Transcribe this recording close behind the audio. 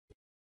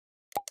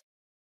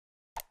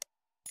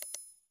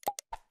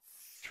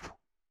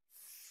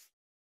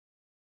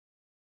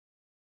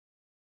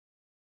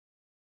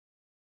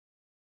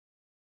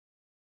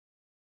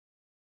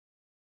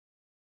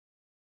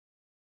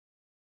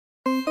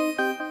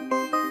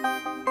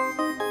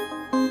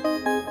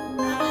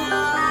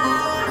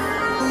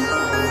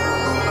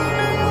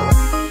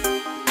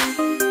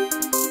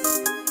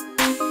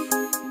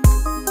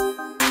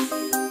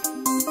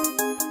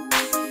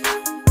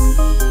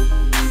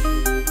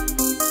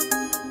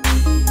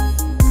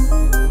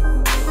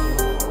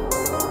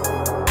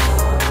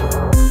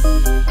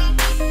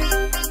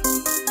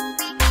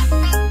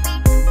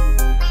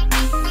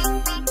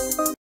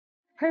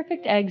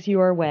eggs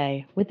your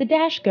way with the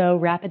Dash Go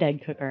Rapid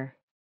Egg Cooker.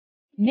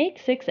 Make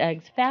 6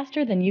 eggs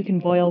faster than you can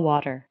boil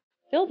water.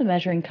 Fill the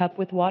measuring cup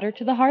with water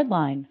to the hard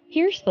line.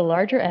 Pierce the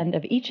larger end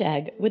of each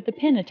egg with the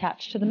pin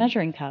attached to the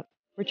measuring cup.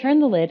 Return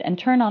the lid and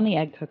turn on the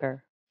egg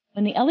cooker.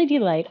 When the LED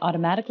light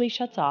automatically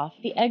shuts off,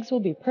 the eggs will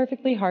be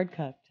perfectly hard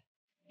cooked.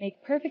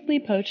 Make perfectly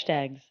poached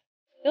eggs.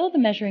 Fill the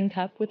measuring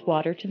cup with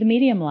water to the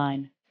medium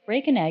line.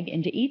 Break an egg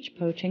into each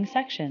poaching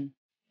section.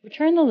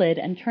 Return the lid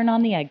and turn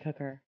on the egg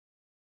cooker.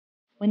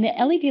 When the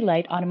LED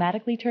light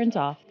automatically turns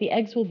off, the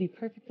eggs will be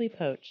perfectly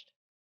poached.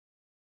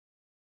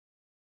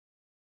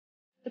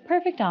 The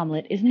perfect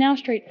omelet is now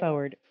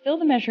straightforward. Fill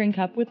the measuring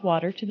cup with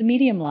water to the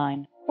medium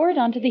line. Pour it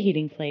onto the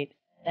heating plate.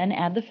 Then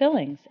add the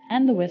fillings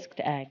and the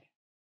whisked egg.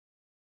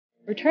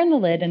 Return the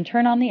lid and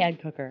turn on the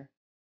egg cooker.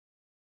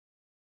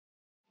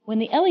 When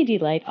the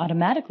LED light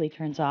automatically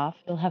turns off,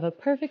 you'll have a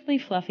perfectly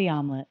fluffy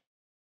omelet.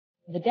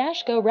 The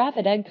Dash Go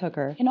Rapid Egg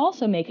Cooker can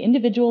also make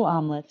individual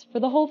omelets for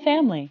the whole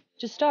family.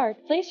 To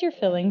start, place your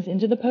fillings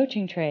into the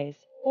poaching trays.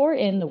 Pour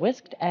in the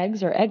whisked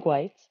eggs or egg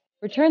whites.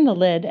 Return the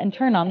lid and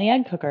turn on the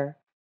egg cooker.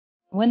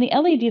 When the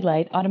LED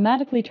light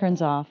automatically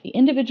turns off, the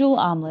individual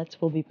omelets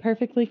will be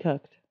perfectly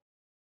cooked.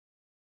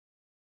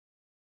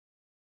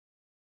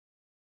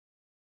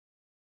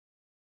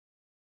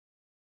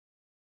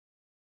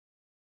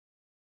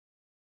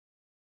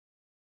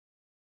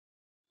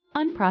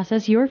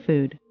 Unprocess your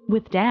food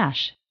with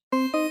Dash.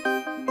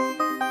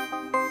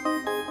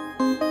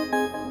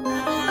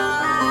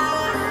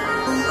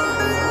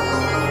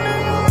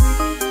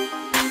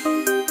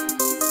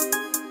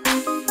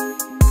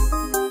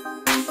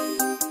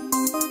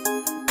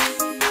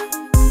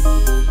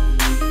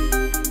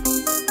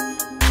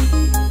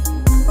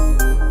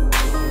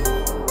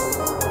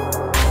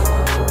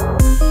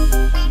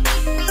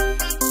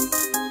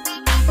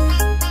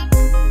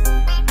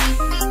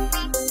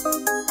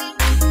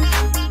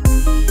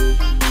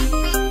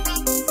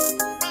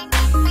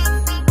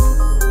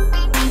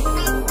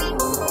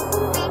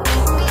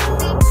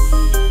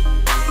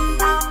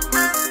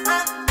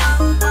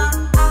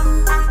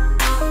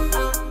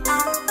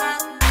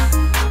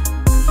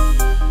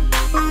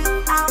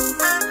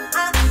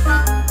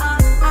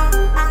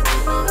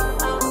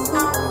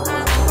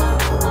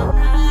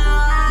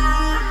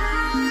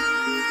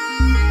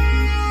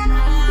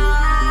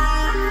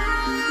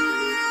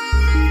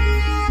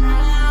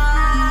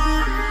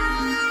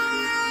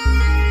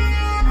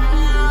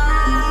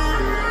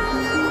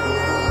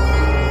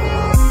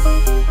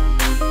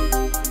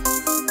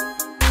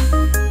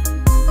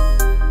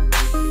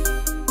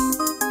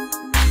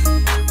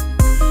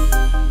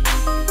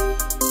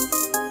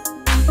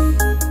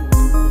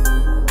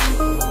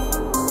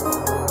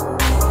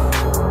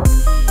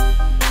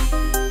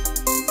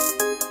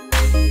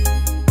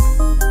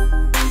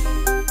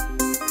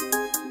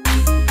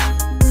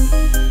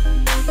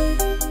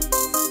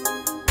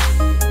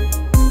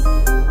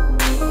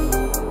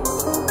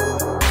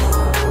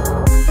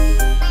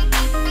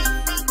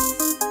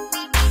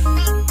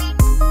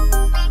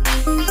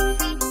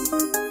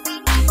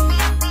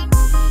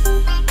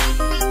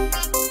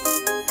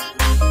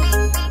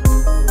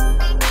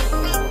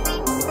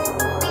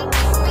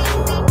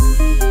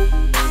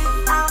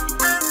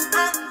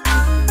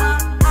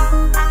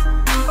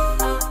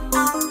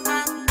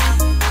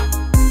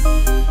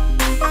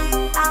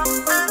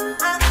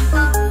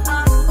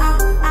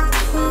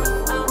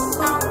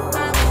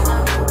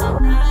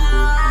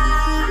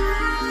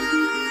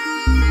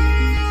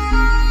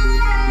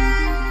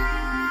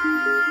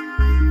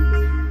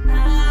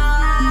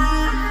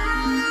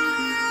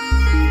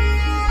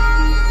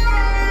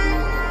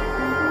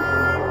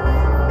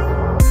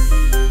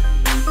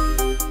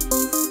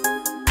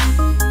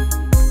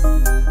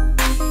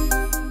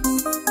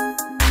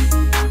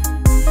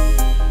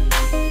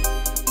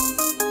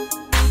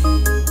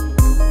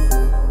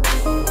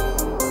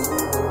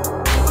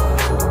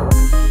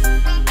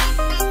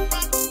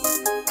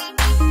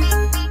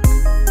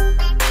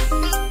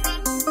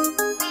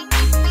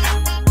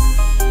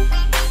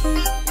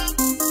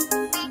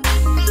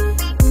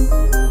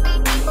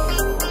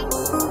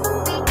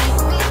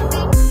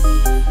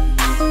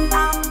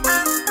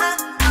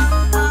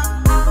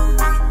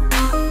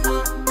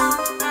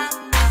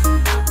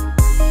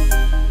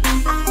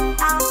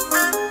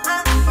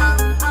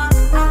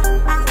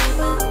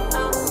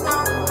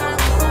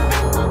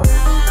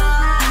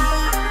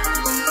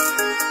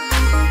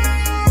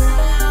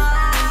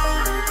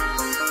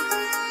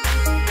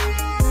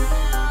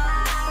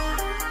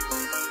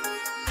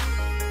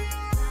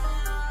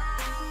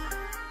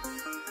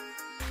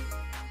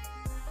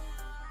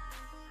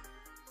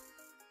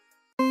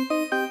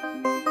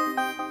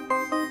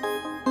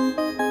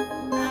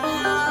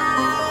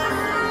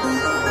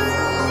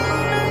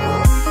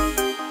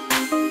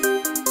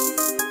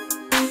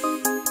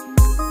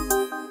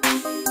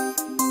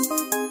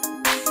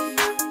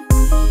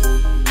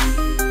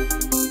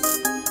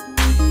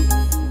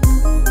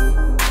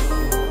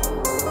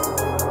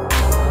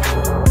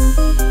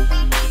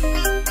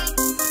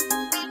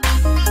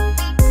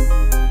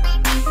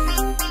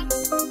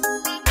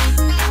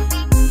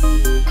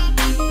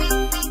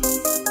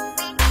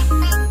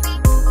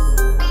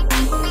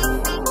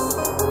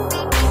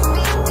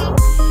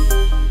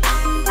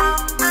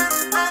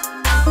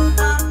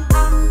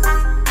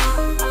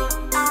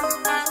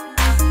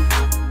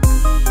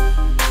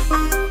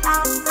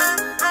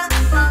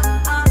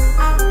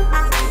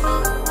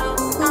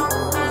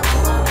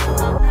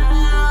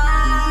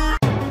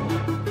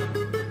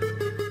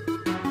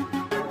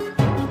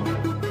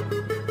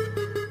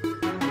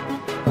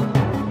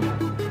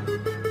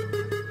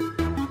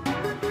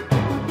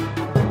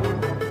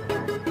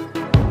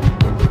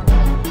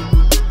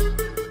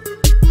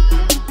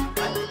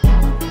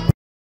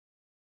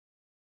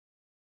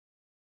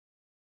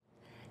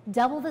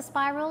 Double the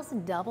spirals,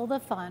 double the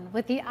fun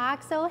with the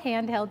OXO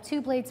handheld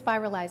 2-blade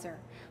spiralizer.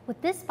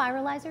 With this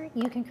spiralizer,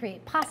 you can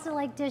create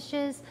pasta-like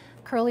dishes,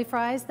 curly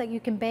fries that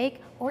you can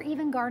bake, or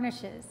even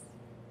garnishes.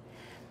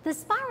 The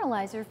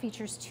spiralizer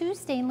features 2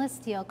 stainless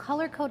steel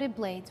color-coded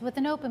blades with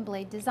an open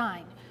blade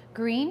design,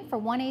 green for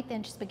 1/8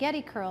 inch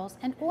spaghetti curls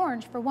and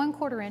orange for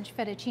 1/4 inch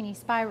fettuccine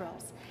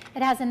spirals.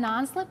 It has a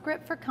non-slip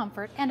grip for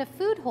comfort and a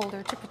food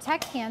holder to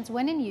protect hands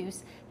when in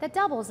use that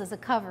doubles as a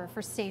cover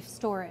for safe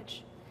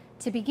storage.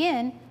 To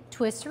begin,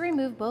 twist to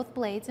remove both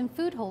blades and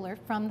food holder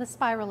from the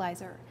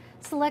spiralizer.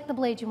 Select the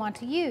blade you want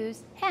to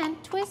use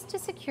and twist to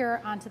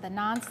secure onto the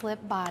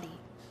non-slip body.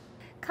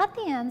 Cut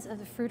the ends of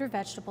the fruit or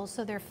vegetables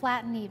so they're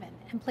flat and even,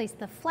 and place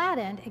the flat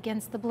end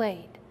against the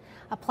blade.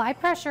 Apply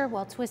pressure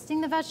while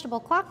twisting the vegetable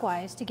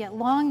clockwise to get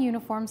long,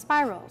 uniform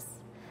spirals.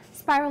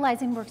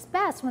 Spiralizing works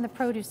best when the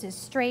produce is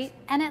straight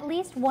and at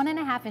least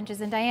 1.5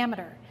 inches in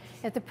diameter.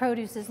 If the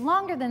produce is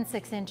longer than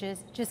 6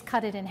 inches, just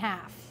cut it in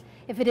half.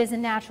 If it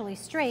isn't naturally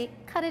straight,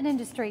 cut it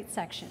into straight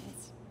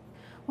sections.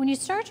 When you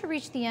start to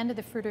reach the end of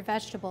the fruit or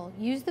vegetable,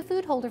 use the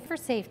food holder for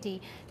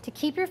safety to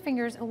keep your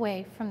fingers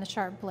away from the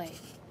sharp blade.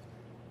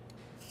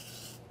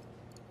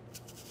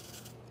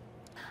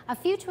 A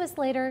few twists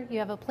later, you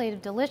have a plate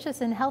of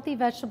delicious and healthy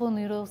vegetable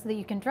noodles that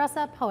you can dress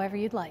up however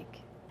you'd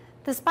like.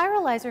 The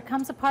spiralizer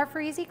comes apart for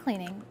easy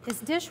cleaning,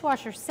 is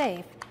dishwasher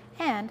safe,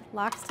 and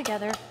locks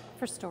together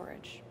for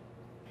storage.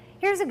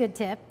 Here's a good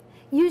tip.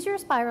 Use your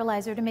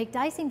spiralizer to make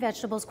dicing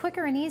vegetables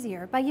quicker and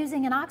easier by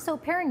using an OXO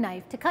paring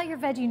knife to cut your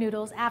veggie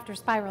noodles after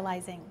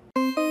spiralizing.